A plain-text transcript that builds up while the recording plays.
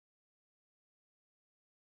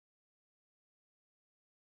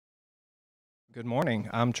Good morning.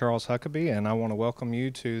 I'm Charles Huckabee, and I want to welcome you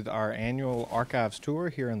to our annual archives tour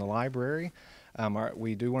here in the library.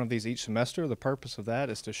 We do one of these each semester. The purpose of that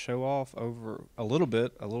is to show off over a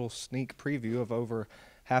little sneak preview of over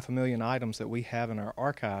 500,000 items that we have in our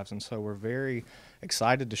archives, and so we're very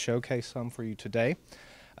excited to showcase some for you today.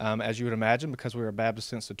 As you would imagine, because we're a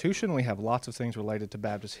Baptist institution, we have lots of things related to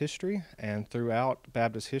Baptist history, and throughout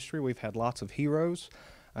Baptist history, we've had lots of heroes.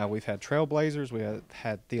 We've had trailblazers, we have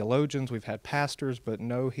had theologians, we've had pastors, but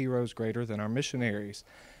no heroes greater than our missionaries.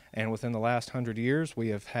 And within the last 100 years, we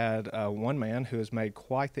have had one man who has made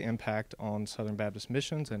quite the impact on Southern Baptist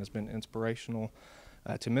missions and has been inspirational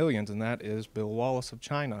to millions, and that is Bill Wallace of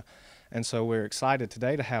China. And so we're excited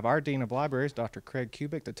today to have our Dean of Libraries, Dr. Craig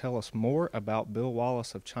Kubic, to tell us more about Bill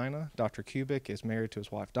Wallace of China. Dr. Kubic is married to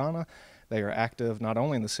his wife, Donna. They are active not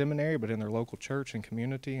only in the seminary, but in their local church and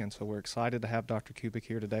community. And so we're excited to have Dr. Kubic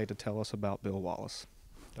here today to tell us about Bill Wallace.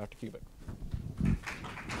 Dr. Kubic.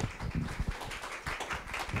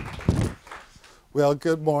 Well,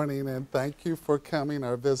 good morning, and thank you for coming,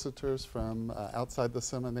 our visitors from outside the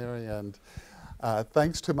seminary. And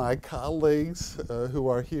thanks to my colleagues who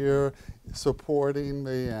are here supporting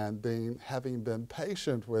me and having been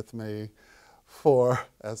patient with me for,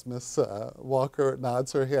 as Miss Walker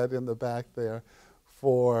nods her head in the back there,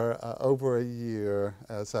 for over a year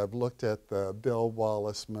as I've looked at the Bill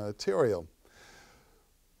Wallace material.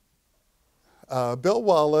 Bill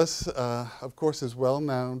Wallace, of course, is well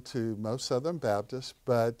known to most Southern Baptists,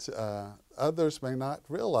 but others may not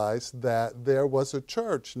realize that there was a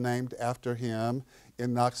church named after him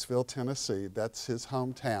in Knoxville, Tennessee. That's his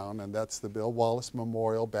hometown, and that's the Bill Wallace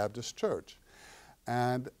Memorial Baptist Church.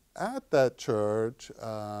 And at that church,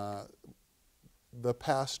 the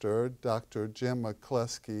pastor, Dr. Jim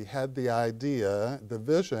McCluskey, had the idea, the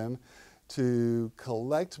vision, to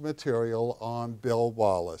collect material on Bill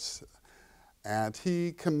Wallace. And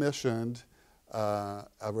he commissioned a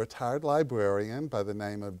retired librarian by the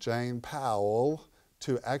name of Jane Powell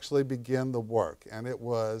to actually begin the work. And it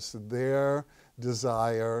was their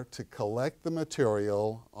desire to collect the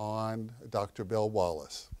material on Dr. Bill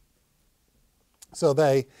Wallace. So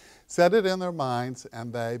they set it in their minds,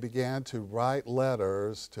 and they began to write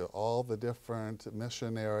letters to all the different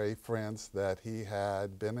missionary friends that he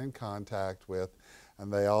had been in contact with.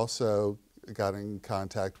 And they also got in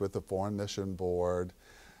contact with the Foreign Mission Board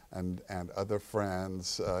and other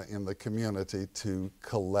friends in the community to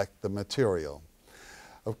collect the material.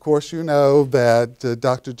 Of course, you know that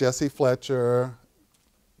Dr. Jesse Fletcher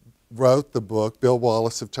wrote the book, Bill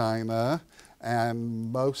Wallace of China,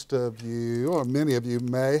 and most of you, or many of you,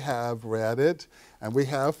 may have read it. And we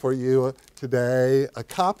have for you today a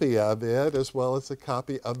copy of it, as well as a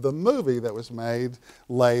copy of the movie that was made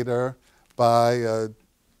later by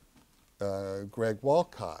Greg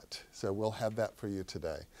Walcott. So we'll have that for you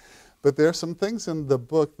today. But there are some things in the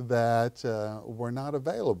book that were not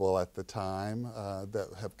available at the time that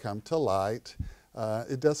have come to light.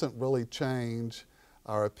 It doesn't really change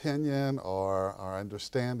our opinion or our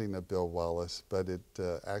understanding of Bill Wallace, but it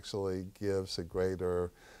actually gives a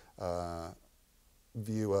greater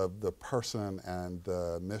view of the person and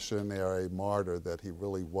the missionary martyr that he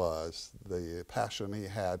really was, the passion he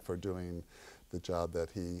had for doing the job that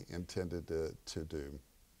he intended to do.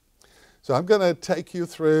 So I'm going to take you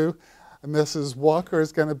through. Mrs. Walker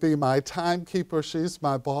is going to be my timekeeper. She's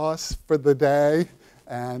my boss for the day.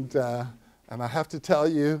 And I have to tell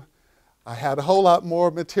you, I had a whole lot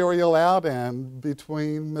more material out, and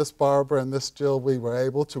between Miss Barbara and Miss Jill, we were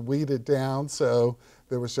able to weed it down, so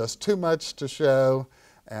there was just too much to show,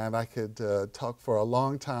 and I could talk for a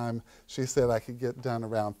long time. She said I could get done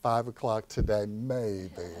around 5 o'clock today,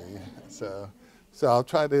 maybe. So I'll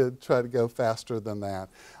try to go faster than that.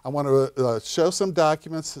 I want to show some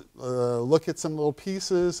documents, look at some little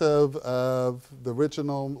pieces of the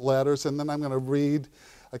original letters, and then I'm going to read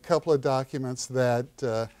a couple of documents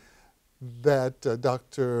that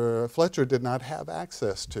Dr. Fletcher did not have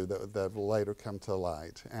access to that will later come to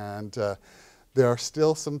light. And there are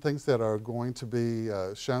still some things that are going to be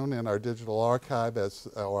shown in our digital archive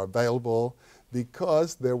or available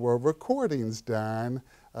because there were recordings done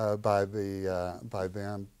by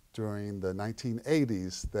them during the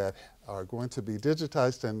 1980s that are going to be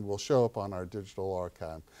digitized and will show up on our digital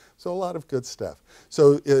archive. So a lot of good stuff.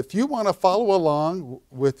 So if you want to follow along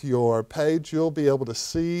with your page, you'll be able to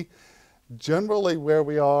see generally where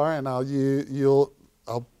we are, and I'll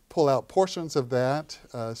pull out portions of that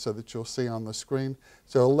so that you'll see on the screen.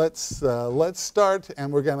 So let's start,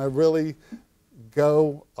 and we're going to really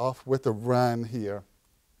go off with a run here.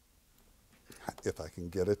 If I can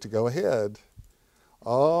get it to go ahead.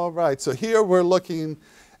 All right, so here we're looking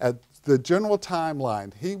at the general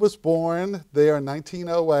timeline. He was born there in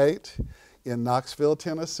 1908 in Knoxville,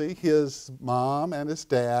 Tennessee. His mom and his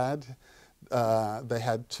dad, they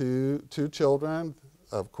had two children,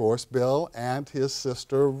 of course, Bill and his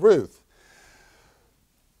sister Ruth.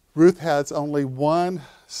 Ruth has only one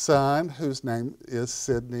son whose name is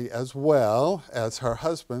Sidney as well as her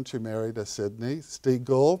husband. She married a Sidney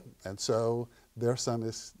Stiegel, and so their son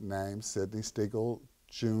is named Sidney Stiegel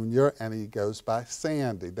Jr., and he goes by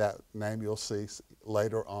Sandy. That name you'll see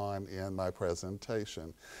later on in my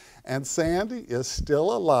presentation. And Sandy is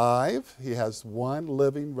still alive. He has one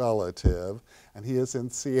living relative, and he is in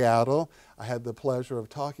Seattle. I had the pleasure of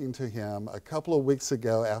talking to him a couple of weeks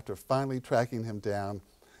ago after finally tracking him down,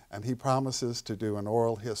 and he promises to do an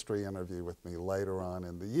oral history interview with me later on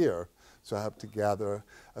in the year. So I have to gather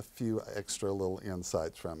a few extra little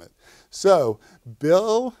insights from it. So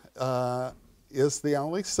Bill is the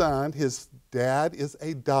only son. His dad is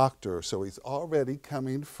a doctor, so he's already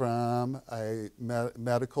coming from a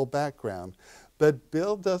medical background. But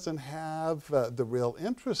Bill doesn't have the real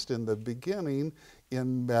interest in the beginning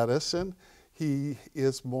in medicine. He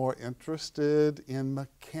is more interested in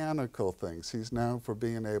mechanical things. He's known for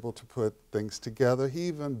being able to put things together. He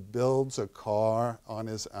even builds a car on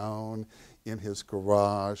his own in his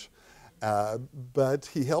garage. But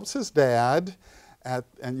he helps his dad,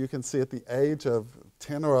 and you can see at the age of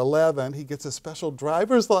 10 or 11, he gets a special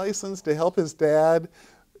driver's license to help his dad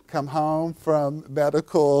come home from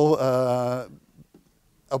medical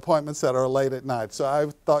appointments that are late at night. So I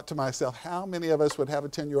thought to myself, how many of us would have a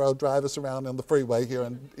 10-year-old drive us around on the freeway here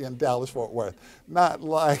in Dallas-Fort Worth? Not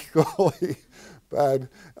likely, but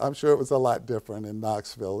I'm sure it was a lot different in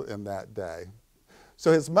Knoxville in that day.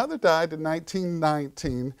 So his mother died in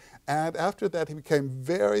 1919, and after that he became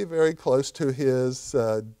very, very close to his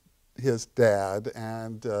dad,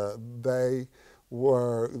 and they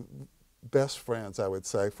were best friends, I would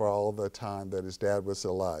say, for all the time that his dad was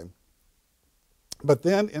alive. But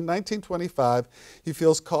then in 1925, he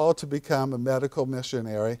feels called to become a medical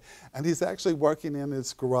missionary, and he's actually working in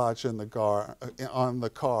his garage on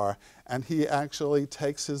the car, and he actually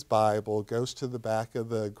takes his Bible, goes to the back of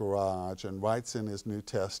the garage, and writes in his New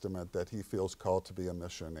Testament that he feels called to be a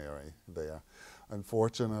missionary there.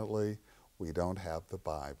 Unfortunately, we don't have the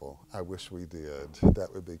Bible. I wish we did.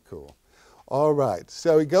 That would be cool. All right,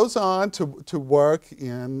 so he goes on to work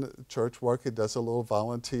in church work. He does a little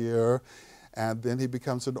volunteer, and then he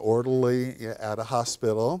becomes an orderly at a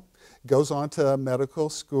hospital, goes on to medical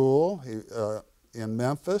school in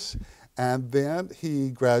Memphis, and then he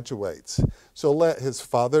graduates. So his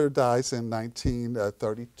father dies in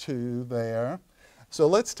 1932 there. So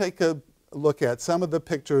let's take a look at some of the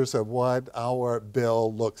pictures of what our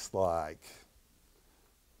Bill looks like.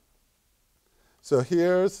 So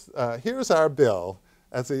here's our Bill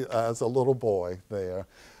as a little boy there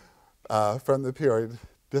from the period.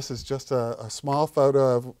 This is just a small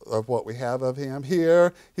photo of what we have of him.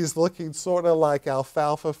 Here, he's looking sort of like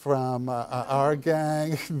Alfalfa from our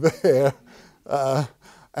gang there.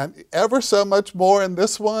 And ever so much more in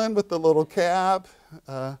this one with the little cap.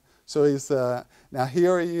 So he's, now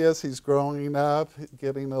here he is, he's growing up,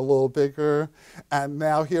 getting a little bigger. And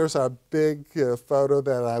now here's our big photo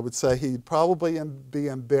that I would say he'd probably be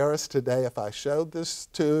embarrassed today if I showed this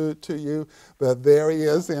to you. But there he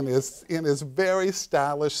is in his very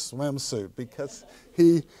stylish swimsuit, because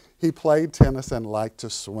he played tennis and liked to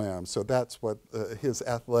swim. So that's what his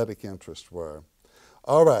athletic interests were.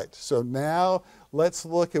 All right, so now let's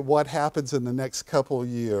look at what happens in the next couple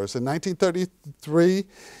years. In 1933,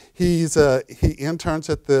 he interns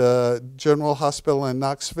at the General Hospital in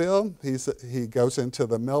Knoxville. He goes into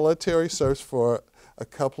the military, serves for a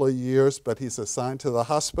couple of years, but he's assigned to the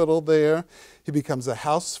hospital there. He becomes a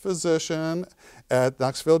house physician at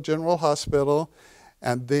Knoxville General Hospital.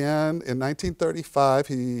 And then in 1935,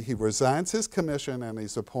 he resigns his commission and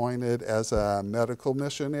he's appointed as a medical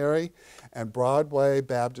missionary. And Broadway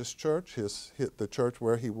Baptist Church, the church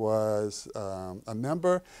where he was a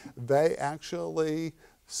member, they actually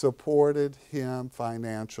supported him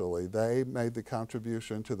financially. They made the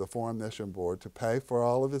contribution to the Foreign Mission Board to pay for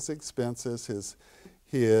all of his expenses,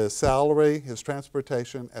 his salary, his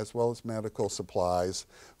transportation, as well as medical supplies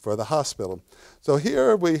for the hospital. So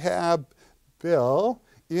here we have Bill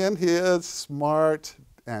in his smart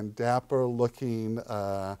and dapper looking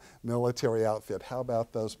military outfit. How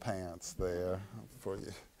about those pants there for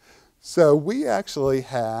you? So we actually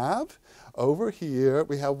have over here,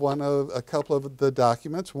 we have a couple of the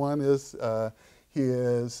documents. One is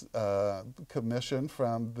his commission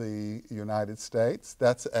from the United States.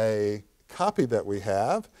 That's a copy that we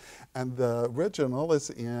have, and the original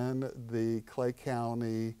is in the Clay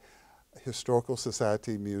County Historical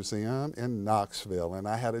Society Museum in Knoxville, and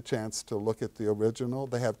I had a chance to look at the original.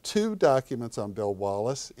 They have 2 documents on Bill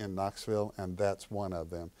Wallace in Knoxville, and that's one of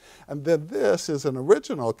them. And then this is an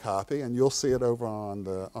original copy, and you'll see it over on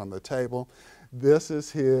the table. This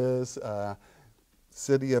is his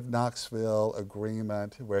City of Knoxville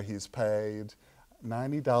agreement, where he's paid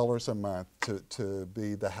 $90 a month to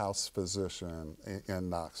be the house physician in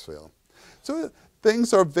Knoxville. So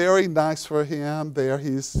things are very nice for him there.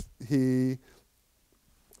 He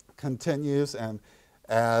continues and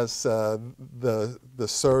as the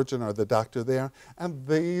surgeon or the doctor there. And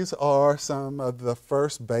these are some of the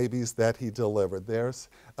first babies that he delivered. There's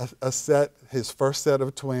his first set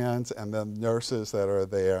of twins, and then nurses that are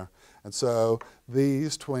there. And so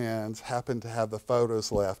these twins happened to have the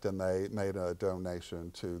photos left, and they made a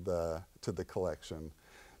donation to the collection.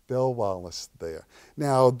 Bill Wallace there.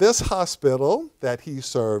 Now, this hospital that he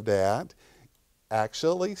served at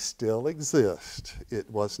actually still exists. It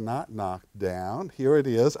was not knocked down. Here it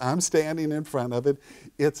is. I'm standing in front of it.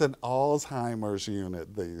 It's an Alzheimer's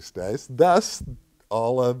unit these days. Thus,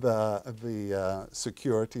 all of the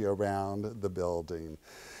security around the building.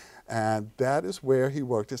 And that is where he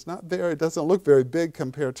worked. It doesn't look very big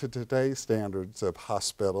compared to today's standards of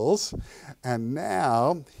hospitals. And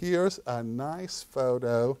now, here's a nice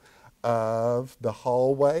photo of the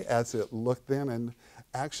hallway as it looked then. And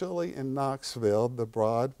actually in Knoxville, the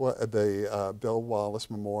Bill Wallace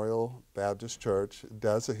Memorial Baptist Church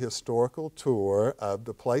does a historical tour of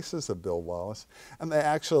the places of Bill Wallace. And they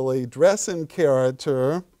actually dress in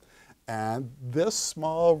character. And this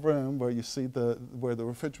small room where you see where the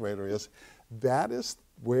refrigerator is, that is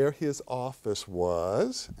where his office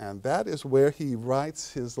was, and that is where he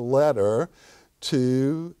writes his letter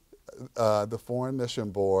to the Foreign Mission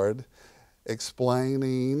Board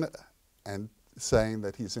explaining and saying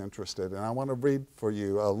that he's interested. And I want to read for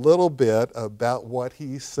you a little bit about what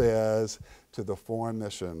he says to the Foreign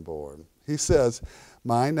Mission Board. He says,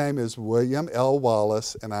 "My name is William L.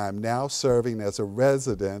 Wallace, and I am now serving as a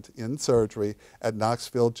resident in surgery at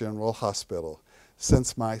Knoxville General Hospital.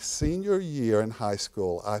 Since my senior year in high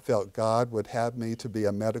school, I felt God would have me to be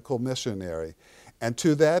a medical missionary, and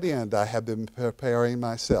to that end, I have been preparing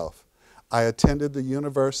myself. I attended the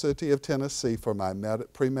University of Tennessee for my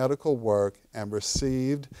pre-medical work and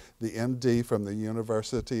received the MD from the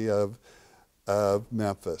University of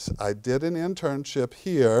Memphis. I did an internship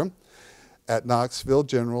here at Knoxville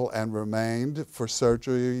General and remained for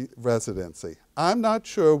surgery residency. I'm not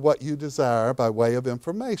sure what you desire by way of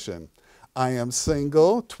information. I am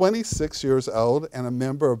single, 26 years old, and a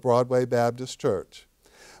member of Broadway Baptist Church.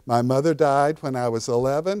 My mother died when I was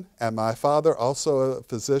 11, and my father, also a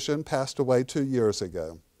physician, passed away 2 years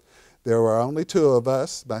ago. There were only 2 of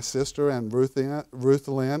us. My sister and Ruth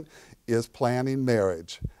Lynn is planning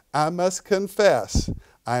marriage. I must confess,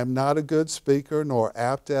 I am not a good speaker nor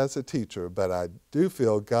apt as a teacher, but I do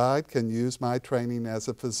feel God can use my training as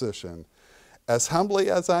a physician. As humbly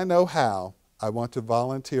as I know how, I want to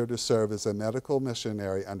volunteer to serve as a medical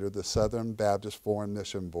missionary under the Southern Baptist Foreign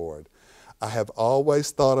Mission Board. I have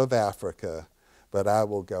always thought of Africa, but I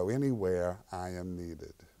will go anywhere I am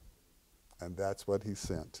needed." And that's what he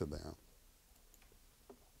sent to them.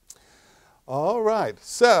 All right,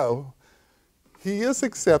 so he is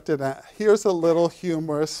accepted. Here's a little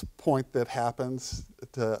humorous point that happens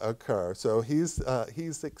to occur. So he's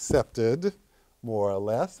accepted, more or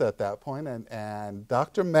less, at that point. And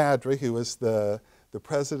Dr. Madry, who is the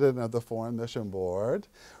president of the Foreign Mission Board,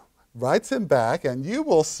 writes him back, and you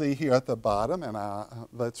will see here at the bottom, and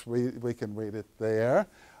we can read it there.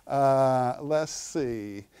 Let's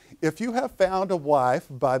see. If you have found a wife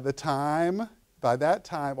by that time,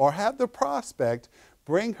 or have the prospect,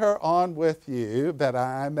 bring her on with you that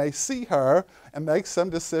I may see her and make some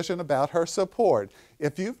decision about her support.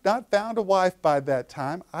 If you've not found a wife by that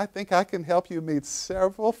time, I think I can help you meet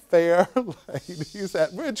several fair ladies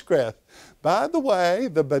at Ridgecrest. By the way,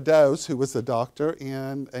 the Bedeaus, who was a doctor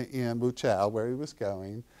in Wuchau, where he was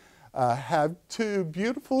going, have 2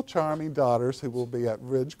 beautiful, charming daughters who will be at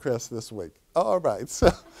Ridgecrest this week. All right, so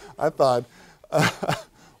I thought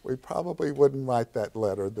we probably wouldn't write that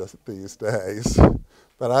letter these days.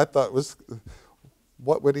 But I thought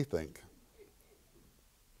what would he think?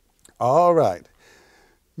 All right.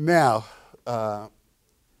 Now,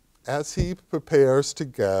 as he prepares to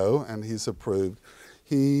go and he's approved,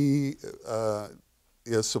 he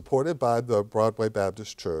is supported by the Broadway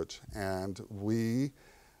Baptist Church, and we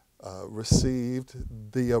received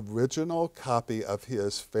the original copy of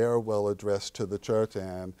his farewell address to the church,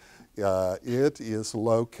 and it is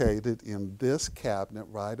located in this cabinet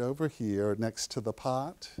right over here next to the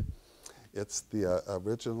pot. It's the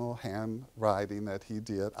original handwriting that he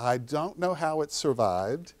did. I don't know how it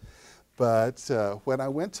survived, but when I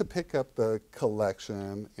went to pick up the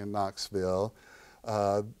collection in Knoxville,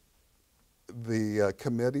 the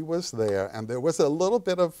committee was there, and there was a little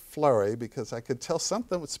bit of flurry because I could tell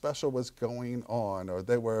something special was going on, or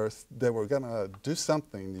they were going to do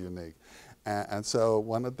something unique. And so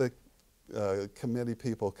one of the committee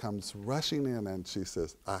people comes rushing in, and she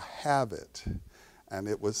says, "I have it." And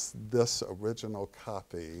it was this original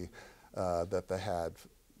copy that they had,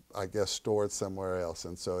 I guess, stored somewhere else.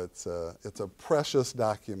 And so it's a precious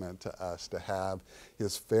document to us to have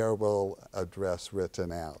his farewell address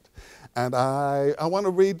written out. And I want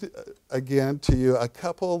to read again to you a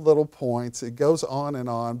couple little points. It goes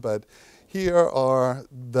on, but here are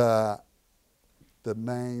the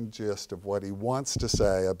main gist of what he wants to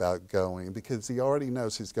say about going, because he already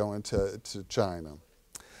knows he's going to China.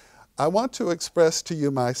 "I want to express to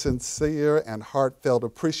you my sincere and heartfelt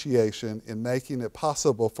appreciation in making it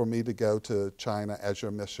possible for me to go to China as your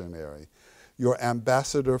missionary, your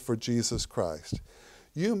ambassador for Jesus Christ.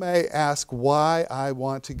 You may ask why I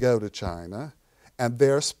want to go to China and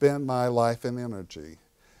there spend my life and energy.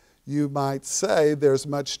 You might say there's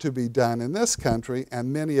much to be done in this country,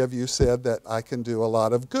 and many of you said that I can do a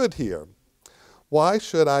lot of good here. Why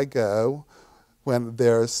should I go when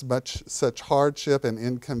there's such hardship and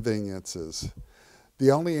inconveniences?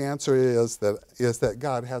 The only answer is that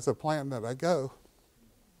God has a plan that I go.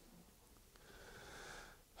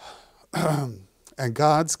 And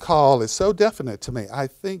God's call is so definite to me. I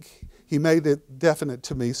think he made it definite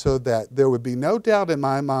to me so that there would be no doubt in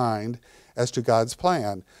my mind as to God's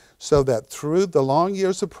plan, so that through the long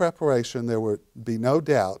years of preparation there would be no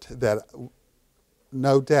doubt that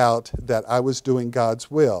I was doing God's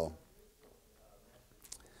will.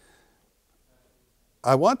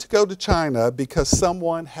 I want to go to China because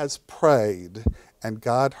someone has prayed, and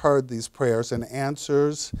God heard these prayers and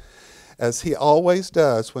answers as he always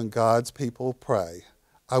does when God's people pray.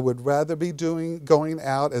 I would rather be going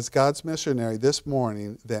out as God's missionary this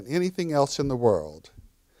morning than anything else in the world.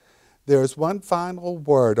 There is one final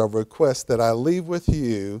word or request that I leave with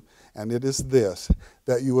you, and it is this,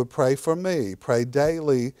 that you would pray for me. Pray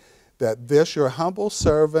daily that this, your humble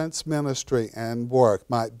servant's ministry and work,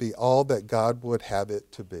 might be all that God would have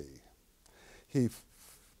it to be." He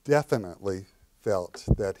definitely felt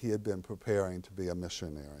that he had been preparing to be a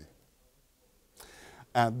missionary.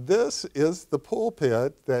 And this is the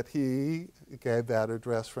pulpit that he gave that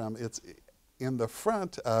address from. It's in the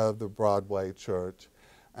front of the Broadway church,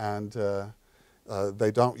 and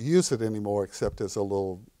they don't use it anymore except as a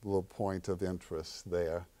little point of interest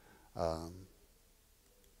there.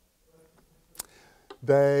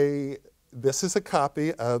 This is a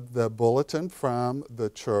copy of the bulletin from the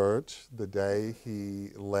church the day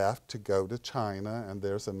he left to go to China, and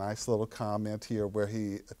there's a nice little comment here where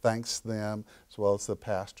he thanks them as well as the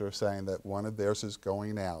pastor, saying that one of theirs is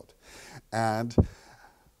going out. And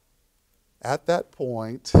at that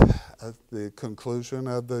point, at the conclusion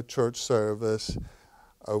of the church service,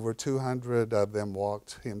 over 200 of them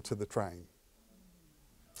walked him to the train.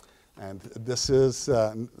 And this is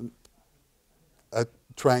a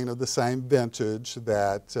train of the same vintage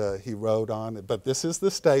that he rode on. But this is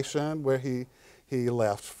the station where he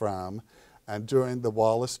left from. And during the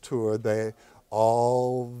Wallace tour,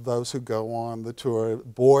 all those who go on the tour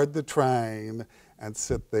board the train and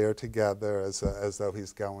sit there together as though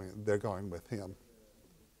they're going with him.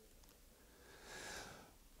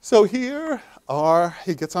 So he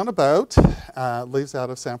gets on a boat, leaves out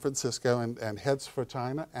of San Francisco and heads for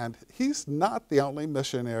China. And he's not the only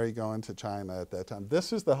missionary going to China at that time.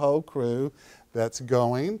 This is the whole crew that's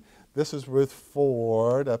going. This is Ruth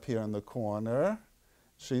Ford up here in the corner.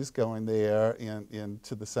 She's going there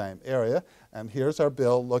into the same area. And here's our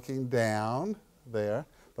Bill looking down there.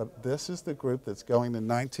 But this is the group that's going in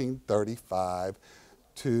 1935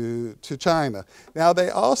 to China. Now they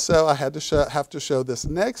also, I have to show this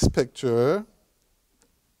next picture.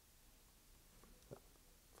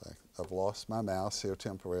 I've lost my mouse here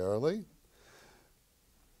temporarily.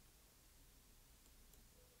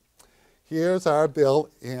 Here's our Bill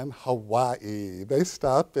in Hawaii. They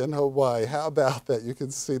stopped in Hawaii. How about that? You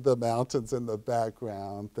can see the mountains in the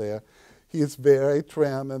background there. He's very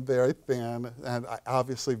trim and very thin and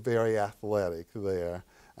obviously very athletic there.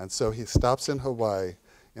 And so he stops in Hawaii,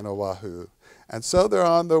 in Oahu. And so they're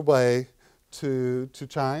on their way to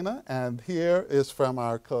China. And here is from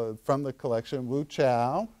the collection, Wu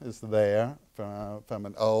Chow is there from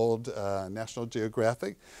an old National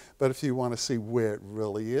Geographic. But if you want to see where it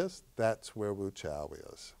really is, that's where Wu Chow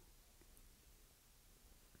is.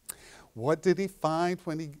 What did he find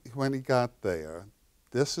when he got there?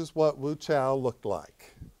 This is what Wu Chao looked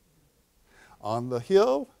like. On the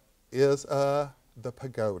hill is the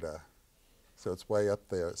pagoda. So it's way up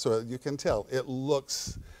there. So you can tell it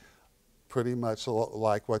looks pretty much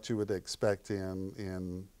like what you would expect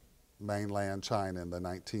in mainland China in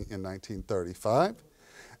 1935.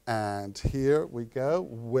 And here we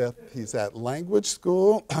go he's at language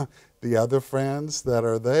school, the other friends that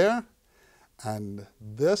are there. And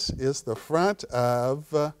this is the front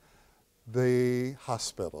of the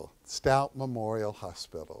hospital, Stout Memorial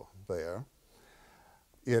Hospital there.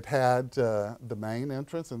 It had the main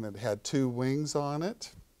entrance, and it had two wings on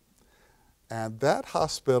it. And that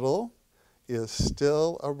hospital is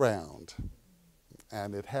still around.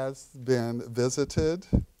 And it has been visited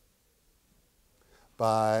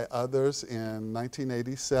by others in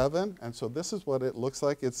 1987. And so this is what it looks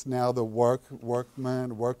like. It's now the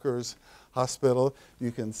workers' hospital.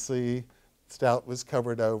 You can see Stout was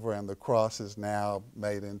covered over, and the cross is now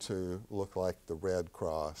made into look like the Red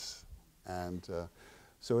Cross. And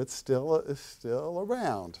so it's still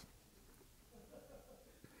around.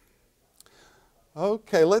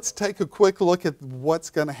 Okay, let's take a quick look at what's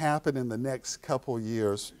going to happen in the next couple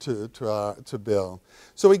years to Bill.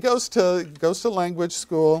 So he goes to language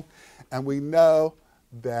school, and we know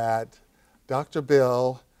that Dr.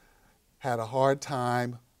 Bill had a hard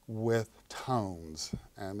time with tones.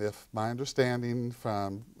 And if my understanding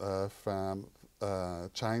from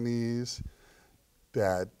Chinese,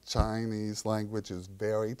 that Chinese language is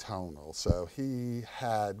very tonal. So he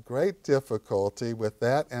had great difficulty with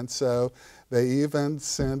that, and so they even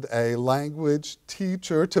send a language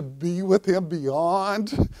teacher to be with him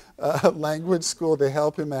beyond language school to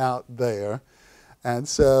help him out there. And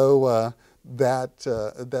so that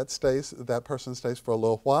person stays for a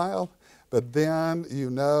little while. But then,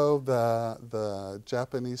 the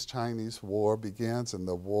Japanese-Chinese War begins, and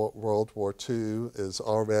the World War II is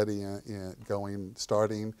already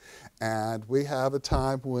starting. And we have a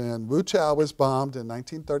time when Wu Chao was bombed in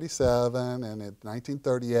 1937, and in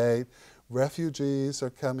 1938, refugees are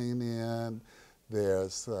coming in.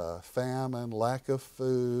 There's famine, lack of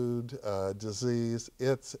food, disease.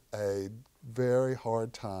 It's a very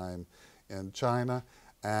hard time in China.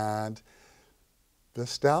 And the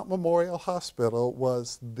Stout Memorial Hospital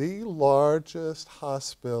was the largest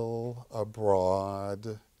hospital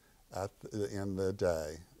abroad in the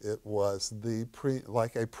day. It was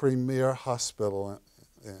like a premier hospital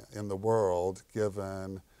in the world,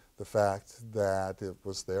 given the fact that it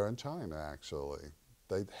was there in China, actually.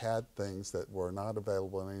 They had things that were not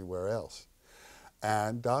available anywhere else.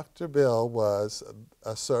 And Dr. Bill was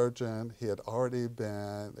a surgeon. He had already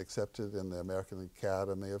been accepted in the American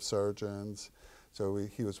Academy of Surgeons. So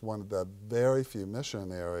he was one of the very few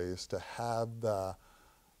missionaries to have the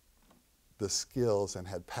skills and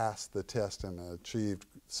had passed the test and achieved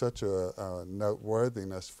such a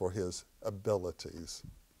noteworthiness for his abilities.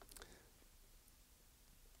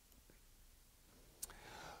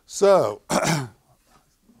 So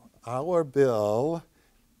our Bill,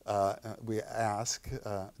 we ask,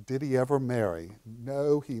 did he ever marry?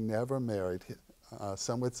 No, he never married.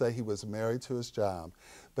 Some would say he was married to his job.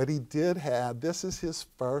 But he did have, this is his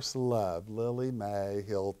first love, Lily Mae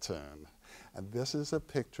Hilton. And this is a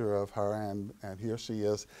picture of her, and here she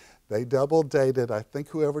is. They double dated. I think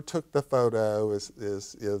whoever took the photo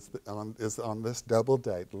is on this double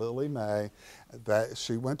date. Lily Mae,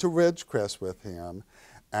 she went to Ridgecrest with him.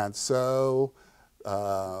 And so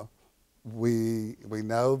we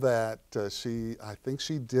know that I think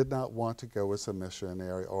she did not want to go as a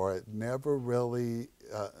missionary, or it never really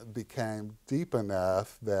became deep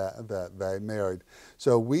enough that they married.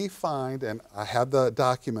 So we find, and I have the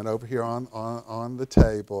document over here on the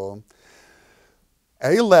table,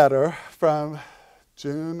 a letter from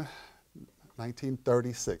June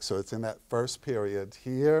 1936. So it's in that first period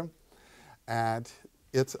here. And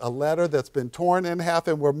it's a letter that's been torn in half,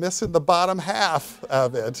 and we're missing the bottom half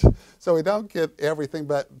of it. So we don't get everything,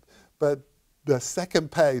 but the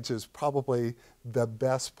second page is probably the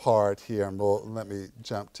best part here, and let me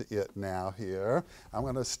jump to it now here. I'm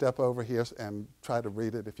going to step over here and try to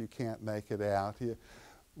read it if you can't make it out here.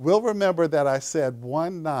 We'll remember that I said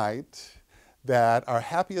one night that our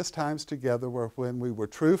happiest times together were when we were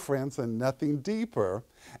true friends and nothing deeper,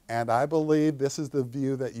 and I believe this is the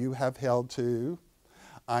view that you have held to.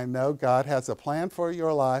 I know God has a plan for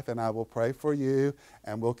your life, and I will pray for you,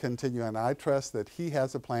 and will continue, and I trust that He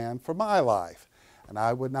has a plan for my life. And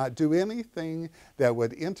I would not do anything that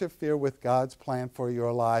would interfere with God's plan for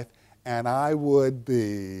your life, and I would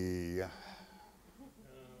be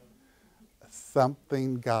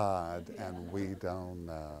something God, and we don't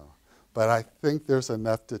know. But I think there's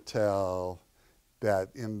enough to tell that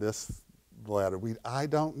in this letter, I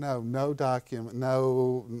don't know, no document,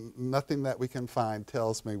 nothing that we can find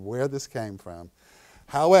tells me where this came from.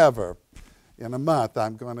 However, in a month,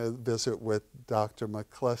 I'm going to visit with Dr.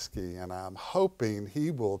 McCluskey, and I'm hoping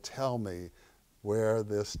he will tell me where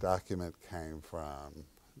this document came from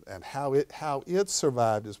and how it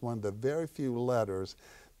survived is one of the very few letters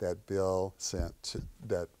that Bill sent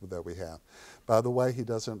that we have. By the way, he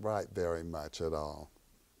doesn't write very much at all.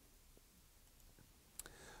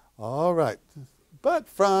 All right, but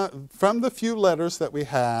from the few letters that we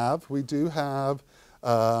have, we do have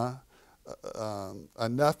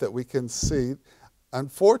enough that we can see.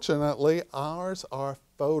 Unfortunately, ours are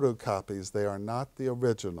photocopies. They are not the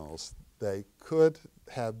originals. They could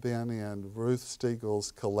have been in Ruth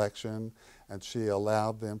Stiegel's collection, and she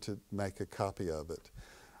allowed them to make a copy of it.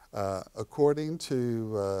 According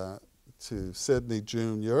to Sidney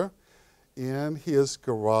Jr., in his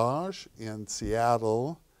garage in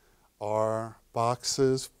Seattle are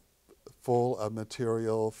boxes full of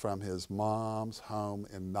material from his mom's home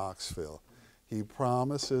in Knoxville. He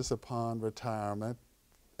promises upon retirement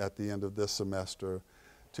at the end of this semester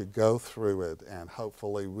to go through it, and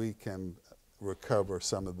hopefully we can recover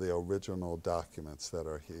some of the original documents that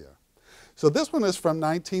are here. So this one is from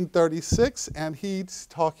 1936, and he's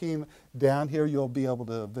talking down here. You'll be able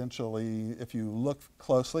to eventually, if you look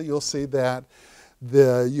closely, you'll see that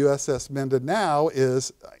the USS Mindanao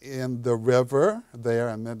is in the river there,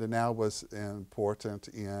 and Mindanao was important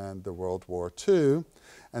in the World War II.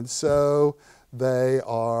 And so they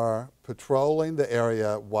are patrolling the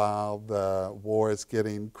area while the war is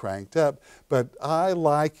getting cranked up. But I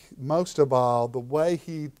like most of all the way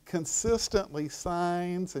he consistently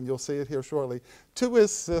signs, and you'll see it here shortly, to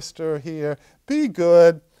his sister here, be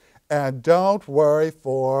good and don't worry,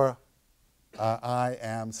 for I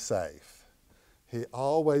am safe. He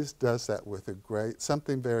always does that with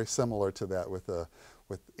something very similar to that with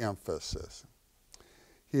emphasis.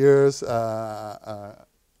 Here's the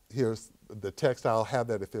text. I'll have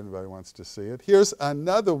that if anybody wants to see it. Here's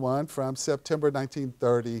another one from September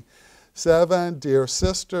 1937. Dear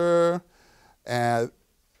sister, and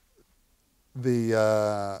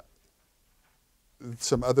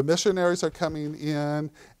some other missionaries are coming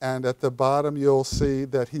in, and at the bottom you'll see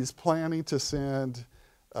that he's planning to send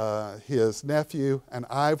his nephew an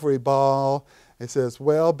ivory ball. He says,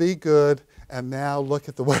 well, be good, and now look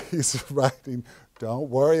at the way he's writing, don't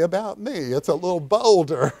worry about me. It's a little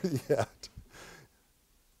bolder yet.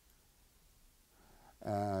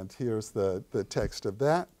 And here's the text of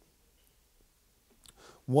that.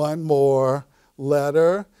 One more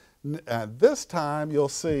letter, and this time you'll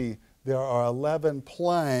see there are 11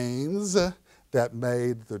 planes that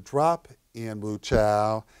made the drop in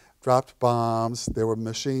Wuchao, dropped bombs, there were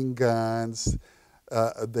machine guns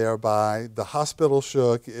thereby. The hospital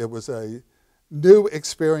shook. It was a new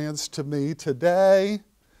experience to me today.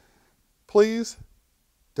 Please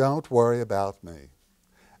don't worry about me.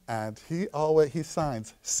 And he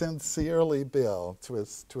signs sincerely Bill to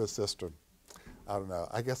his sister. I don't know,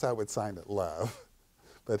 I guess I would sign it love,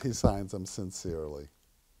 but he signs them sincerely.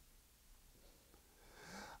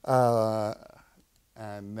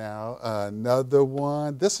 And now another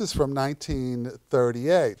one. This is from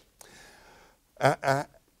 1938.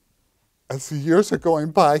 As the years are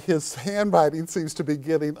going by, his handwriting seems to be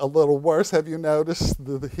getting a little worse. Have you noticed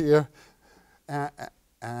here?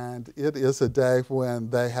 And it is a day when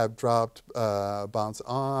they have dropped bombs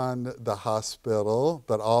on the hospital,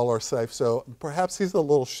 but all are safe. So perhaps he's a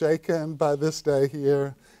little shaken by this day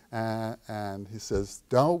here. And he says,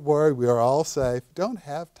 don't worry, we are all safe. Don't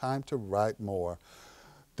have time to write more.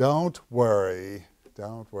 Don't worry,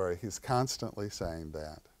 don't worry. He's constantly saying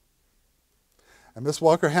that. And Miss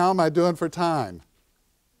Walker, how am I doing for time?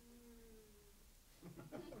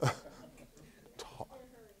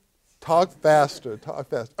 Talk faster, talk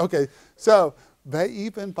faster. Okay, so they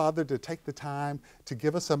even bothered to take the time to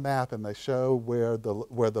give us a map, and they show where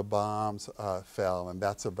the bombs fell, and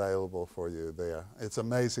that's available for you there. It's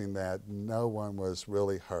amazing that no one was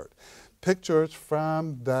really hurt. Pictures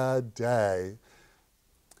from the day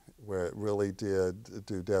where it really did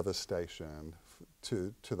do devastation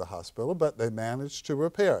to the hospital, but they managed to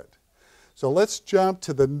repair it. So let's jump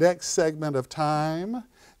to the next segment of time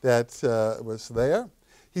that was there.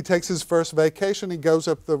 He takes his first vacation. He goes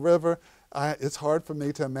up the river. It's hard for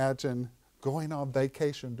me to imagine going on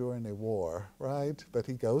vacation during a war, right? But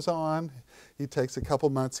he goes on. He takes a couple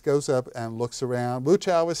months, goes up and looks around.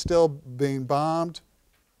 Wuchao is still being bombed.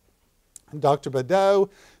 Dr. Badeau,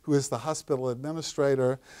 who is the hospital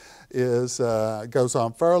administrator, goes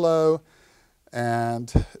on furlough.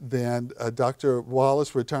 And then Dr.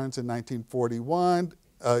 Wallace returns in 1941,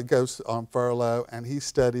 goes on furlough, and he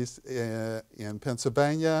studies in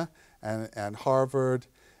Pennsylvania and Harvard,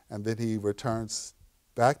 and then he returns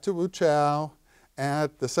back to Wuchao.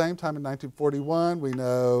 At the same time in 1941, we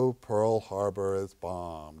know Pearl Harbor is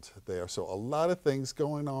bombed there. So a lot of things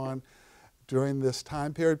going on during this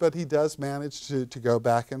time period, but he does manage to go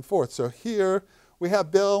back and forth. So here we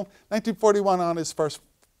have Bill, 1941, on his first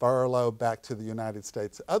furlough back to the United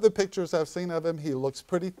States. Other pictures I've seen of him, he looks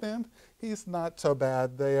pretty thin. He's not so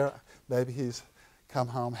bad there. Maybe he's come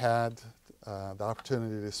home, had the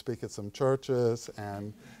opportunity to speak at some churches,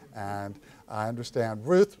 and I understand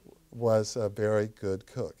Ruth was a very good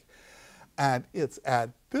cook. And it's at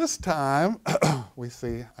this time we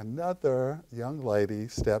see another young lady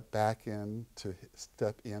step into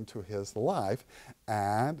his life,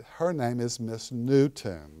 and her name is Miss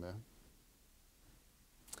Newton.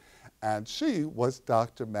 And she was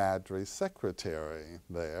Dr. Madry's secretary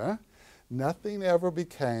there. Nothing ever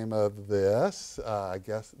became of this. I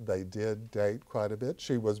guess they did date quite a bit.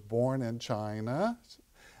 She was born in China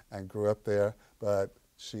and grew up there, but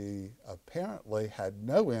she apparently had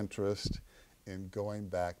no interest in going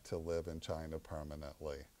back to live in China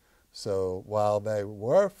permanently. So while they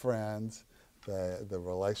were friends, the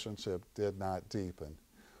relationship did not deepen.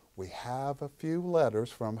 We have a few letters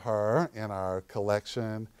from her in our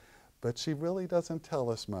collection, but she really doesn't tell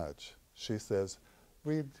us much. She says,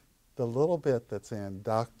 read the little bit that's in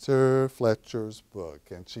Dr. Fletcher's book,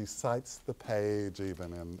 and she cites the page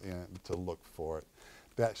even to look for it.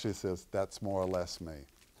 That, she says, that's more or less me.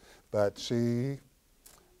 But she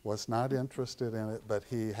was not interested in it, but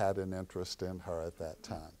he had an interest in her at that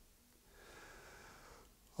time.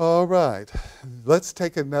 All right, let's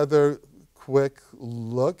take another quick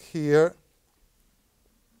look here.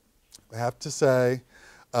 I have to say,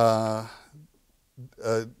 let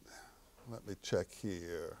me check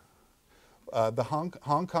here. The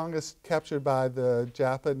Hong Kong is captured by the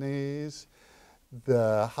Japanese.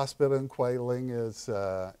 The hospital in Guilin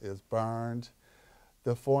is burned.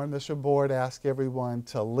 The Foreign Mission Board asks everyone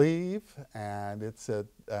to leave, and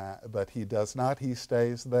but he does not. He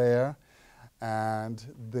stays there. And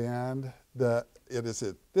then it is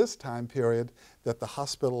at this time period that the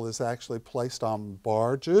hospital is actually placed on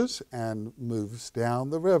barges and moves down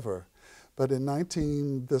the river. But in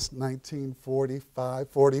 1945,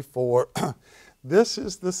 44, this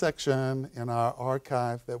is the section in our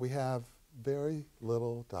archive that we have very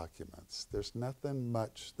little documents. There's nothing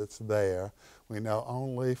much that's there. We know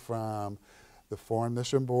only from the Foreign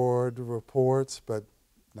Mission Board reports, but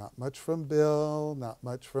not much from Bill, not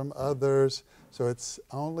much from others. So it's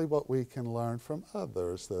only what we can learn from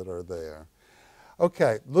others that are there.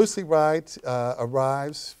 Okay, Lucy Wright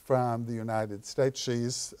arrives from the United States.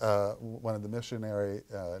 She's one of the missionary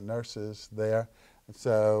nurses there. And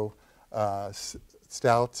so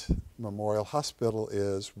Stout Memorial Hospital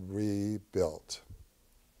is rebuilt.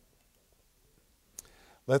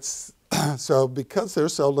 So because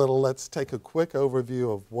there's so little, let's take a quick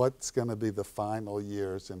overview of what's going to be the final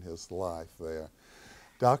years in his life there.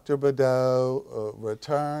 Dr. Badeau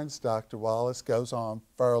returns. Dr. Wallace goes on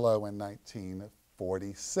furlough in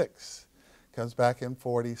 1946. Comes back in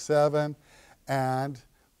 47. And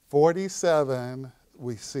 47,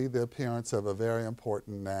 we see the appearance of a very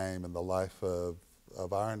important name in the life of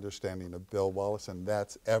our understanding of Bill Wallace, and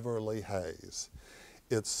that's Everly Hayes.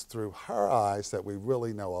 It's through her eyes that we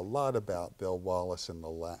really know a lot about Bill Wallace in the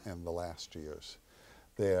last years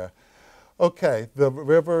there. Okay, the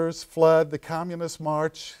rivers flood, the communists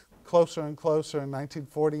march closer and closer. In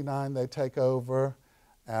 1949, they take over.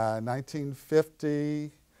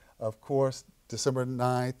 1950, of course, December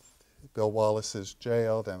 9th, Bill Wallace is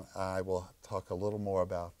jailed, and I will talk a little more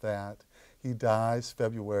about that. He dies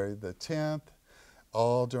February the 10th.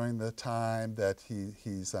 All during the time that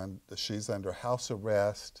she's under house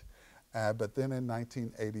arrest. But then in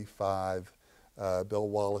 1985, Bill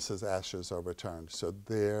Wallace's ashes are returned. So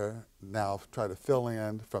they're now try to fill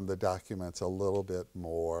in from the documents a little bit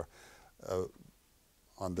more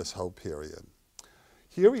on this whole period.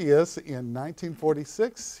 Here he is in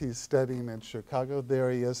 1946. He's studying in Chicago. There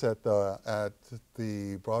he is at the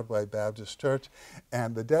Broadway Baptist Church.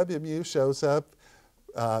 And the WMU shows up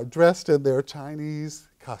dressed in their Chinese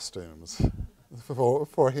costumes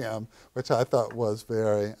for him, which I thought was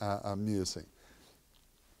very amusing.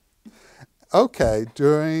 Okay,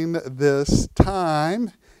 during this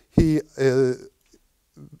time, there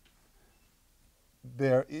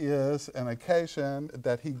is an occasion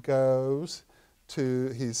that he goes to,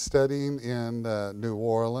 he's studying in New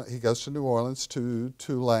Orleans. He goes to New Orleans, to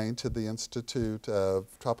Tulane, to the Institute of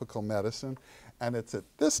Tropical Medicine, And it's at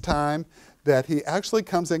this time that he actually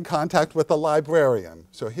comes in contact with a librarian.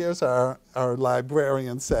 So here's our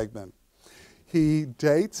librarian segment. He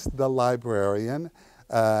dates the librarian,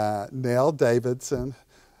 Nell Davidson,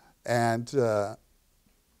 and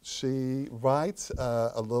she writes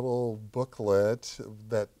a little booklet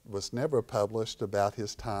that was never published about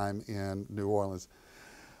his time in New Orleans.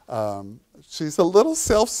 She's a little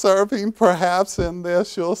self-serving, perhaps, in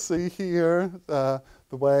this. You'll see here the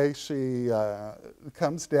way she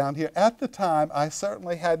comes down here. At the time, I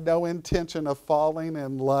certainly had no intention of falling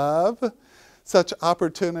in love. Such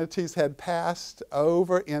opportunities had passed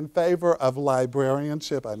over in favor of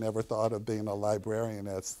librarianship. I never thought of being a librarian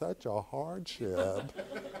as such a hardship.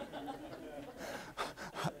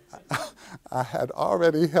 I had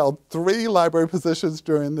already held 3 library positions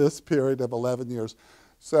during this period of 11 years.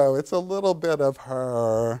 So it's a little bit of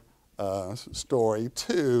her story,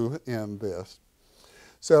 too, in this.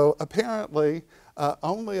 So apparently,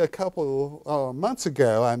 only a couple months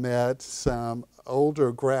ago, I met some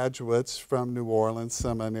older graduates from New Orleans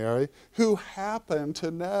Seminary who happened to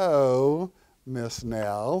know Miss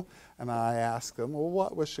Nell. And I asked them, well,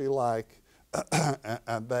 what was she like?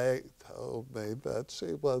 And they told me that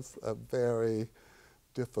she was a very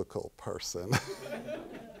difficult person.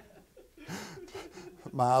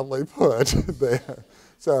 Mildly put there.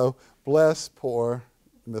 So bless poor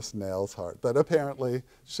Miss Nell's heart. But apparently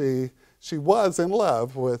she was in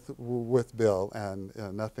love with Bill, and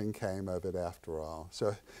nothing came of it after all.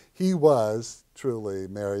 So he was truly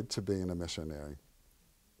married to being a missionary.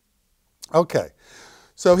 Okay,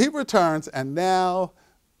 so he returns, and now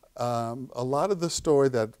a lot of the story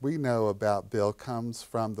that we know about Bill comes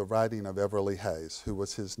from the writing of Everly Hayes, who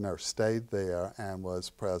was his nurse, stayed there and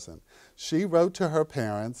was present. She wrote to her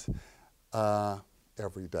parents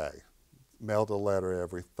every day, mailed a letter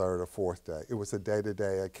every 3rd or 4th day. It was a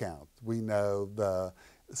day-to-day account. We know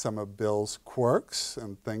some of Bill's quirks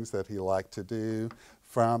and things that he liked to do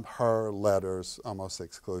from her letters almost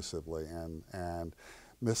exclusively. And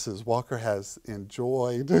Mrs. Walker has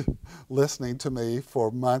enjoyed listening to me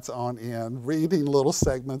for months on end, reading little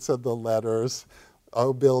segments of the letters.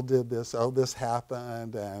 Oh, Bill did this. Oh, this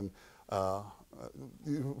happened. And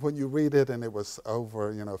when you read it and it was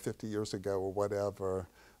over, 50 years ago or whatever,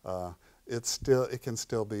 it can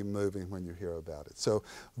still be moving when you hear about it. So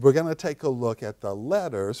we're going to take a look at the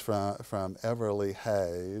letters from Everly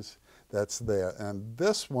Hayes that's there. And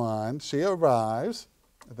this one, she arrives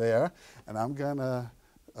there, and I'm going to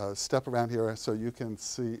step around here so you can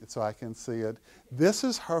see, so I can see it. This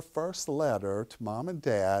is her first letter to Mom and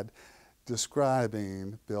Dad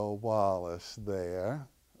describing Bill Wallace there.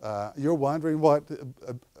 You're wondering what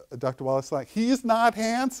Dr. Wallace is like. He's not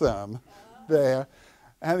handsome there,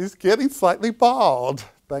 and he's getting slightly bald.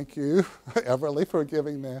 Thank you, Everly, for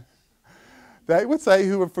giving that. They would say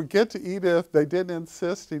he would forget to eat if they didn't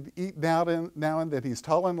insist he'd eat now and then. He's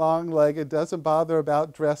tall and long-legged, doesn't bother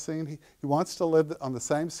about dressing. He wants to live on the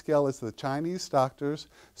same scale as the Chinese doctors,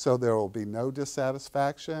 so there will be no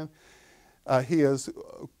dissatisfaction. He is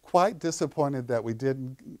quite disappointed that we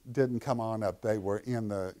didn't come on up. They were in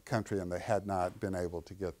the country and they had not been able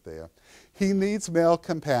to get there. He needs male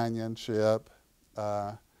companionship.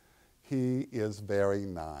 He is very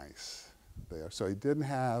nice there. So he didn't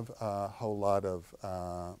have a whole lot of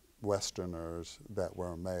Westerners that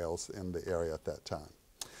were males in the area at that time.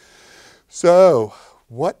 So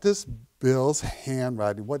what does Bill's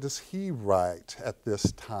handwriting, what does he write at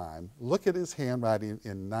this time? Look at his handwriting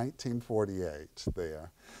in 1948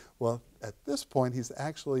 there. Well, at this point, he's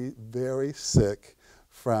actually very sick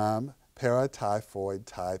from paratyphoid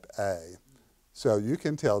type A. So you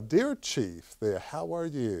can tell, Dear Chief there, how are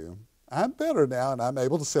you? I'm better now, and I'm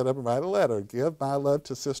able to sit up and write a letter. Give my love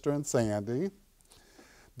to Sister and Sandy.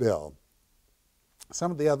 Bill.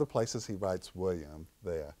 Some of the other places he writes William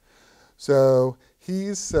there. So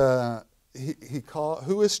he's,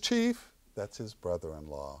 who is Chief? That's his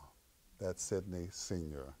brother-in-law. That's Sidney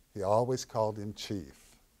Sr. He always called him Chief.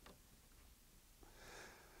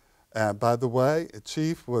 And by the way,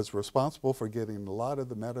 Chief was responsible for getting a lot of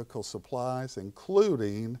the medical supplies,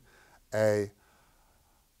 including a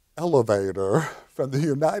elevator from the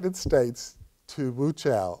United States to Wu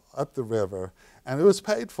Chau up the river, and it was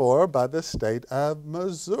paid for by the state of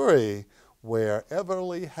Missouri, where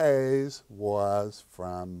Everly Hayes was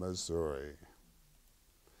from Missouri.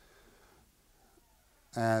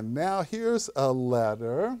 And now here's a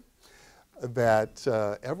letter that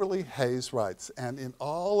Everly Hayes writes, and in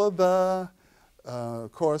all of the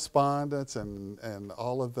correspondence and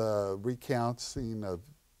all of the recounting of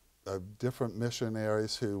different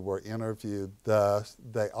missionaries who were interviewed,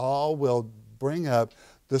 they all will bring up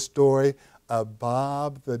the story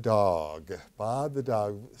Bob the dog. Bob the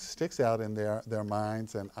dog sticks out in their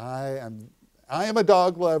minds, and I am a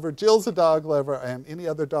dog lover. Jill's a dog lover, and any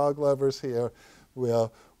other dog lovers here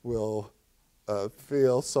will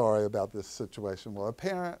feel sorry about this situation. Well,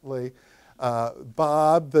 apparently,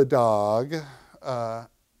 Bob the dog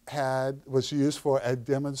was used for a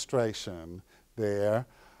demonstration there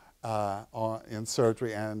in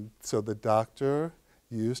surgery, and so the doctor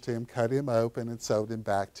used him, cut him open, and sewed him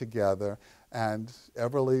back together. And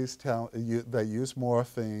Everly's they used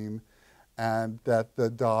morphine, and that the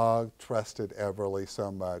dog trusted Everly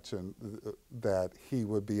so much and that he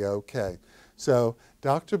would be okay. So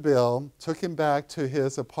Dr. Bill took him back to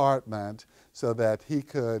his apartment so that he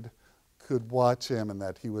could watch him and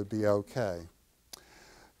that he would be okay.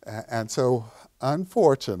 And so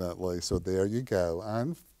unfortunately, so there you go,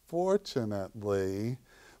 unfortunately,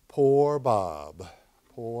 poor Bob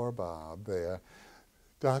there.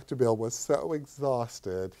 Dr. Bill was so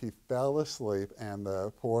exhausted, he fell asleep, and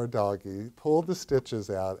the poor doggy pulled the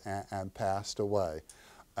stitches out and passed away.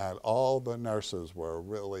 And all the nurses were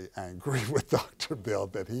really angry with Dr. Bill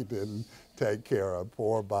that he didn't take care of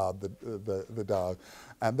poor Bob, the dog.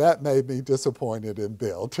 And that made me disappointed in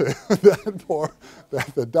Bill, too,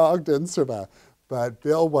 that the dog didn't survive. But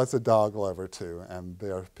Bill was a dog lover, too, and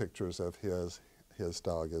there are pictures of his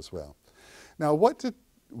dog as well. Now, what did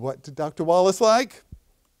Dr. Wallace like?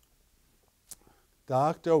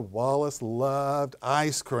 Dr. Wallace loved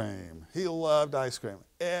ice cream. He loved ice cream.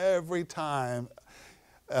 Every time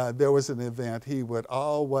there was an event, he would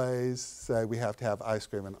always say, we have to have ice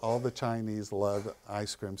cream, and all the Chinese loved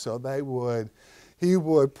ice cream. So he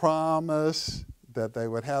would promise that they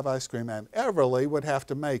would have ice cream, and Everly would have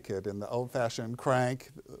to make it in the old-fashioned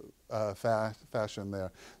crank fashion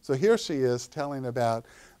there. So here she is telling about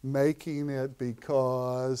making it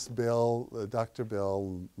because Dr.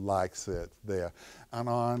 Bill likes it there. And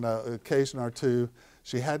on an occasion or two,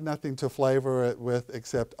 she had nothing to flavor it with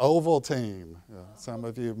except Ovaltine. Some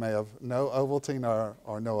of you may know Ovaltine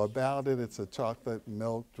or know about it. It's a chocolate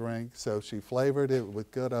milk drink, so she flavored it with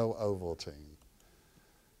good old Ovaltine.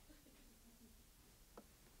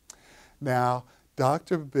 Now,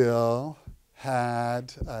 Dr. Bill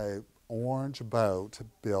had a orange boat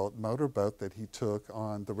built, motorboat that he took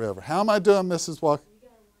on the river. How am I doing, Mrs. Walker?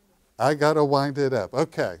 I got to wind it up.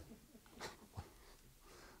 Okay.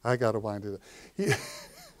 I got to wind it up. I'm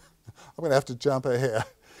going to have to jump ahead.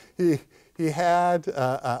 He had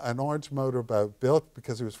an orange motorboat built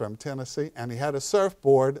because he was from Tennessee, and he had a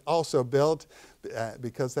surfboard also built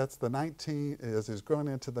because that's as he was growing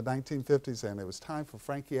into the 1950s, and it was time for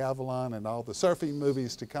Frankie Avalon and all the surfing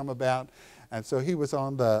movies to come about, and so he was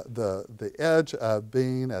on the edge of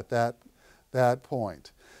being at that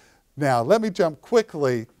point. Now, let me jump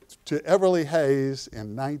quickly to Everly Hayes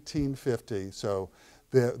in 1950. So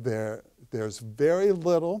there's very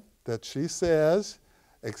little that she says,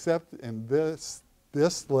 except in this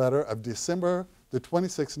letter of December the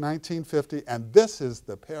 26th, 1950, and this is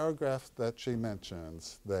the paragraph that she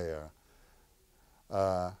mentions there.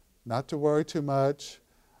 Not to worry too much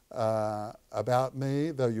about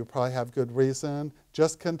me, though you probably have good reason.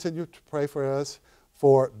 Just continue to pray for us,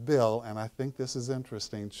 for Bill, and I think this is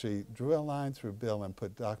interesting. She drew a line through Bill and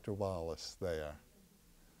put Dr. Wallace there.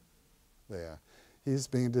 He's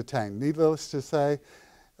being detained. Needless to say,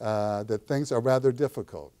 that things are rather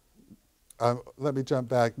difficult. Let me jump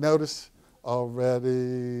back. Notice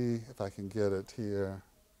already, if I can get it here,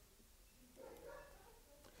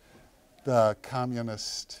 the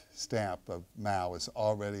communist stamp of Mao is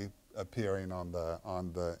already appearing on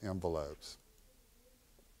the envelopes.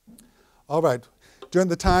 All right. During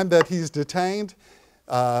the time that he's detained,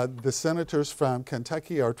 the senators from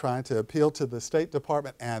Kentucky are trying to appeal to the State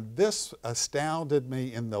Department, and this astounded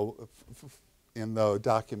me in the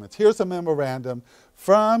documents. Here's a memorandum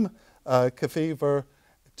from Kefauver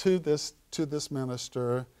to this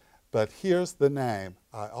minister, but here's the name.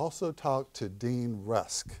 I also talked to Dean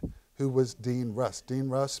Rusk. Who was Dean Rusk? Dean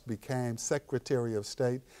Rusk became Secretary of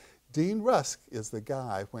State. Dean Rusk is the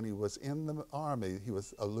guy, when he was in the Army, he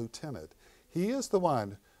was a lieutenant. He is the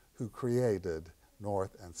one who created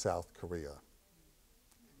North and South Korea.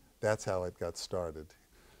 That's how it got started.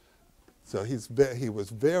 So he was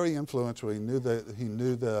very influential. He knew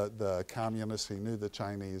the communists, he knew the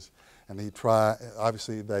Chinese, and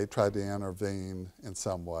obviously they tried to intervene in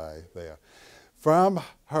some way there. From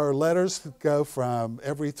her letters go from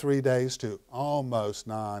every 3 days to almost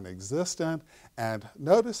non-existent, and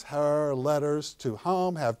notice her letters to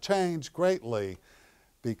home have changed greatly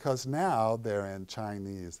because now they're in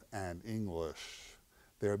Chinese and English.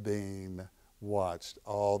 They're being watched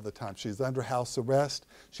all the time. She's under house arrest.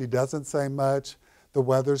 She doesn't say much. The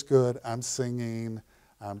weather's good. I'm singing,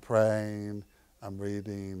 I'm praying, I'm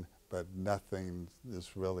reading, but nothing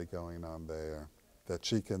is really going on there that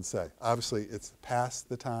she can say. Obviously, it's past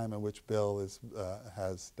the time in which Bill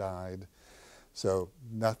has died, so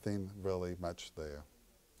nothing really much there.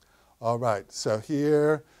 All right, so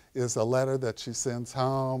here is a letter that she sends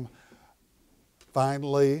home.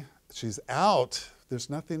 Finally, she's out. There's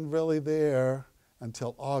nothing really there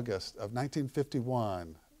until August of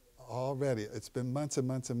 1951. Already, it's been months and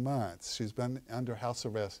months and months. She's been under house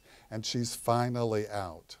arrest, and she's finally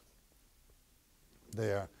out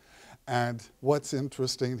there. And what's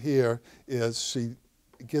interesting here is she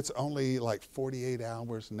gets only like 48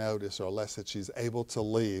 hours notice or less that she's able to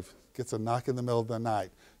leave. Gets a knock in the middle of the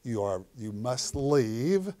night. You must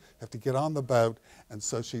leave, have to get on the boat, and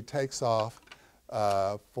so she takes off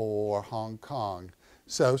for Hong Kong.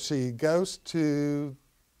 So she goes to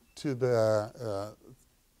the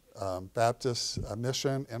Baptist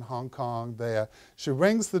mission in Hong Kong there. She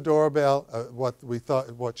rings the doorbell, what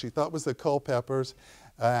she thought was the Culpeppers,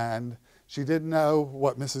 and she didn't know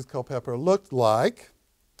what Mrs. Culpepper looked like.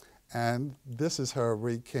 And this is her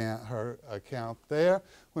account there.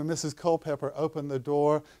 When Mrs. Culpepper opened the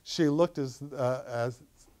door, she looked as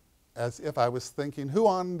if I was thinking, who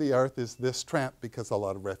on the earth is this tramp? Because a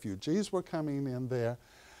lot of refugees were coming in there.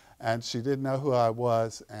 And she didn't know who I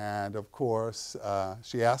was. And of course,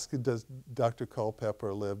 she asked, does Dr.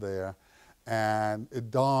 Culpepper live there? And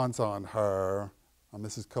it dawns on her, on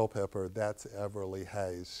Mrs. Culpepper, that's Everly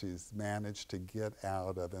Hayes. She's managed to get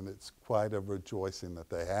out of it, and it's quite a rejoicing that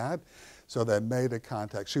they had. So they made a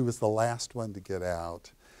contact. She was the last one to get out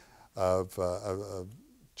of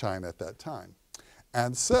China at that time.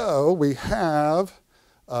 And so we have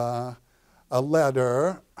a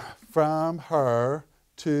letter from her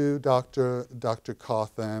to Dr.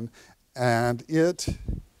 Cawthon, and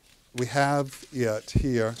we have it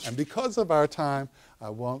here. And because of our time, I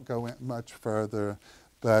won't go in much further,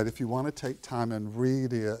 but if you want to take time and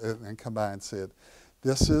read it and come by and see it,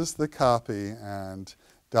 this is the copy, and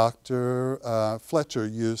Dr. Fletcher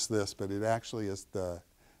used this, but it actually is the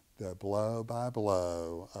blow by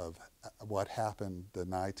blow of what happened the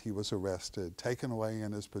night he was arrested, taken away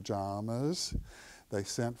in his pajamas. They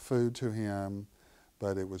sent food to him,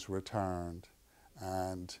 but it was returned,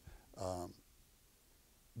 and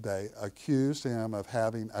they accused him of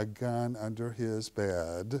having a gun under his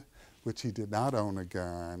bed, which he did not own a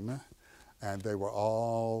gun. And they were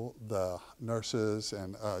all, the nurses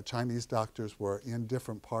and Chinese doctors were in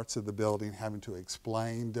different parts of the building having to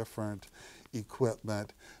explain different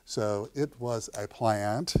equipment. So it was a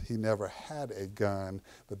plant. He never had a gun,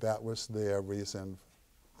 but that was their reason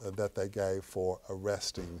that they gave for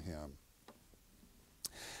arresting him.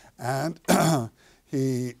 And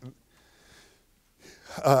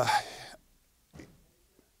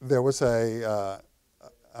there was a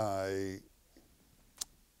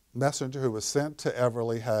messenger who was sent to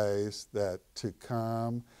Everly Hayes to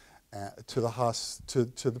come to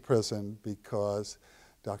the prison because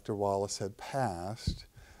Dr. Wallace had passed,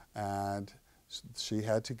 and she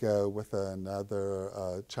had to go with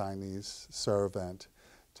another Chinese servant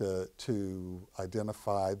to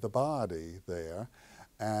identify the body there.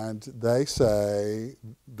 And they say,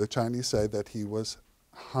 the Chinese say that he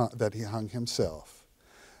hung himself.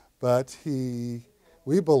 But we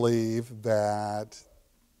believe that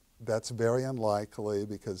that's very unlikely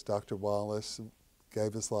because Dr. Wallace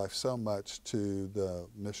gave his life so much to the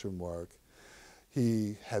mission work.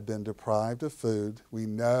 He had been deprived of food. We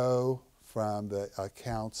know from the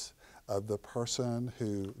accounts of the person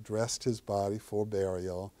who dressed his body for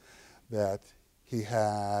burial that he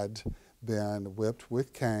had been whipped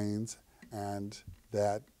with canes and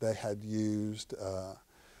that they had used,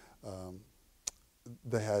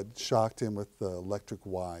 they had shocked him with electric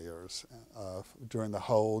wires during the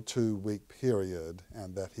whole 2-week period,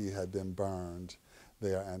 and that he had been burned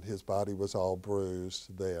there and his body was all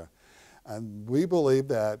bruised there. And we believe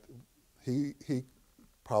that he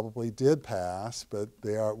probably did pass, but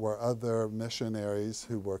there were other missionaries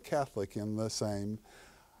who were Catholic in the same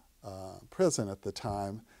prison at the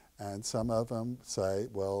time, and some of them say,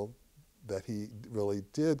 well, that he really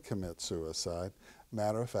did commit suicide.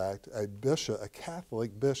 Matter of fact, a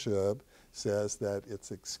Catholic bishop says that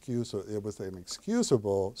it was an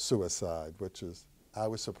excusable suicide, which is, I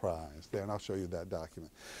was surprised there, and I'll show you that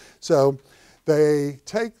document. So they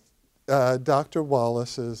take Dr.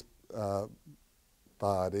 Wallace's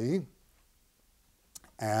body,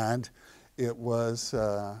 and it was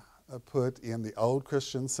put in the old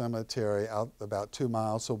Christian cemetery out about 2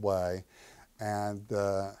 miles away, and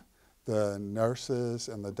the nurses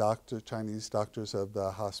and the Chinese doctors of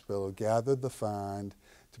the hospital gathered the fund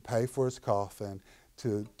to pay for his coffin,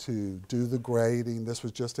 to do the grading. This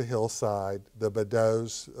was just a hillside. The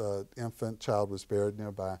Beddoes' infant child was buried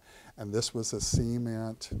nearby, and this was a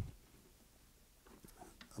cement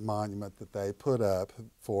monument that they put up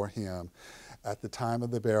for him. At the time of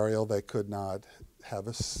the burial, they could not have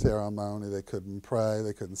a ceremony. They couldn't pray.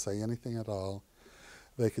 They couldn't say anything at all.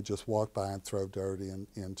 They could just walk by and throw dirt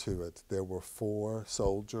into it. There were 4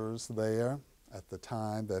 soldiers there at the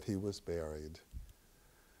time that he was buried.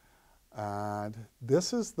 And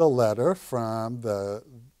this is the letter from the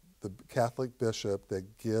Catholic bishop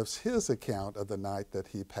that gives his account of the night that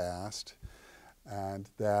he passed, and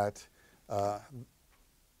that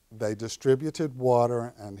they distributed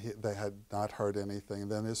water, and they had not heard anything.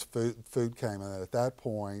 Then his food came, and at that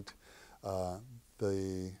point,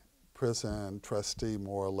 the prison trustee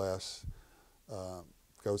more or less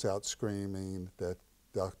goes out screaming that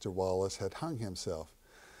Dr. Wallace had hung himself.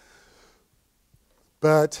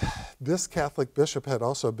 But this Catholic bishop had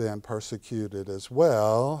also been persecuted as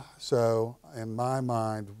well. So in my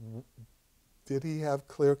mind, did he have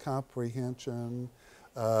clear comprehension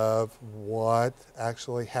of what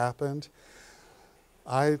actually happened?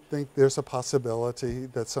 I think there's a possibility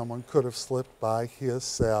that someone could have slipped by his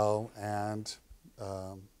cell and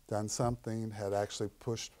done something, had actually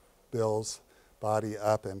pushed Bill's body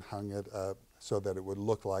up and hung it up so that it would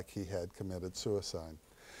look like he had committed suicide.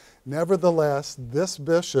 Nevertheless, this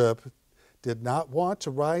bishop did not want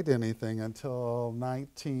to write anything until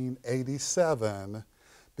 1987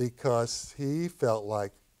 because he felt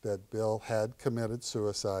like that Bill had committed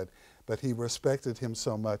suicide, but he respected him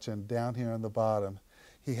so much, and down here in the bottom,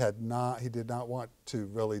 he did not want to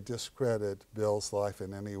really discredit Bill's life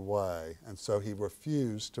in any way, and so he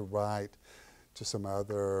refused to write to some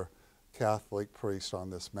other Catholic priest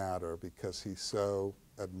on this matter because he so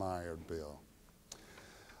admired Bill.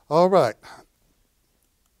 All right.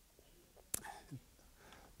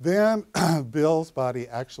 Then Bill's body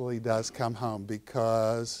actually does come home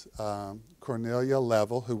because Cornelia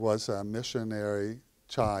Level, who was a missionary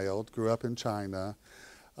child, grew up in China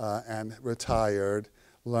and retired,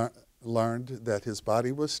 learned that his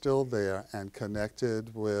body was still there and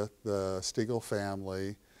connected with the Stiegel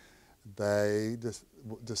family. They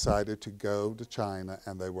decided to go to China,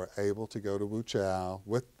 and they were able to go to Wuchao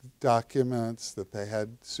with documents that they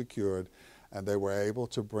had secured, and they were able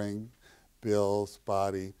to bring Bill's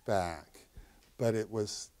body back. But it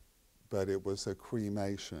was a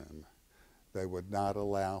cremation. They would not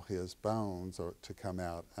allow his bones to come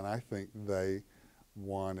out, and I think they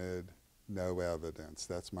wanted no evidence.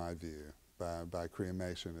 That's my view. By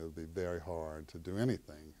cremation, it would be very hard to do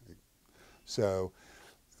anything. So,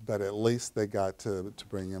 but at least they got to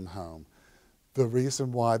bring him home. The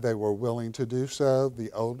reason why they were willing to do so,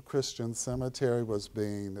 the old Christian cemetery was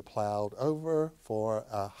being plowed over for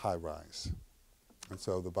a high-rise. And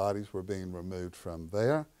so the bodies were being removed from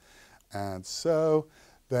there. And so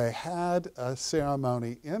they had a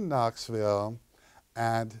ceremony in Knoxville,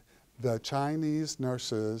 and the Chinese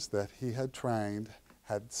nurses that he had trained,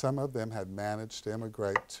 some of them had managed to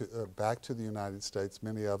immigrate back to the United States.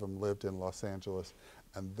 Many of them lived in Los Angeles.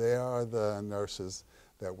 And there are the nurses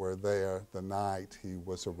that were there the night he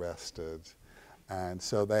was arrested. And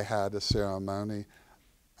so they had a ceremony,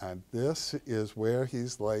 and this is where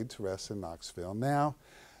he's laid to rest in Knoxville. Now,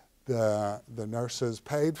 the nurses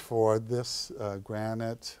paid for this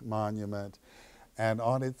granite monument, and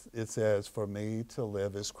on it it says, "For me to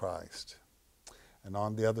live is Christ." And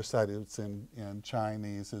on the other side it's in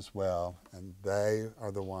Chinese as well, and they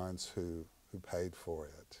are the ones who paid for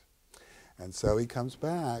it. And so he comes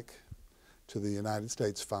back to the United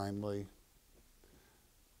States finally,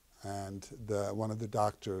 and one of the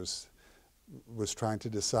doctors was trying to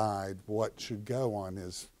decide what should go on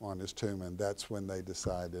his tomb, and that's when they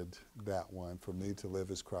decided that one, "For me to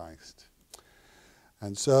live is Christ."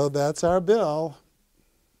 And so that's our Bill.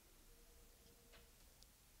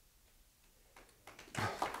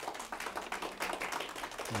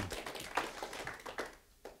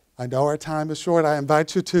 I know our time is short. I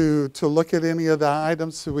invite you to look at any of the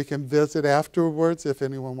items so we can visit afterwards if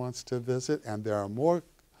anyone wants to visit. And there are more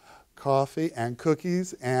coffee and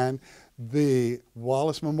cookies. And the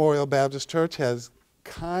Wallace Memorial Baptist Church has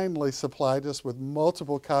kindly supplied us with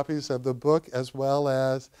multiple copies of the book as well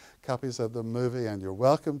as copies of the movie. And you're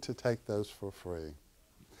welcome to take those for free.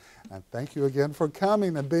 And thank you again for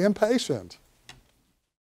coming and being patient.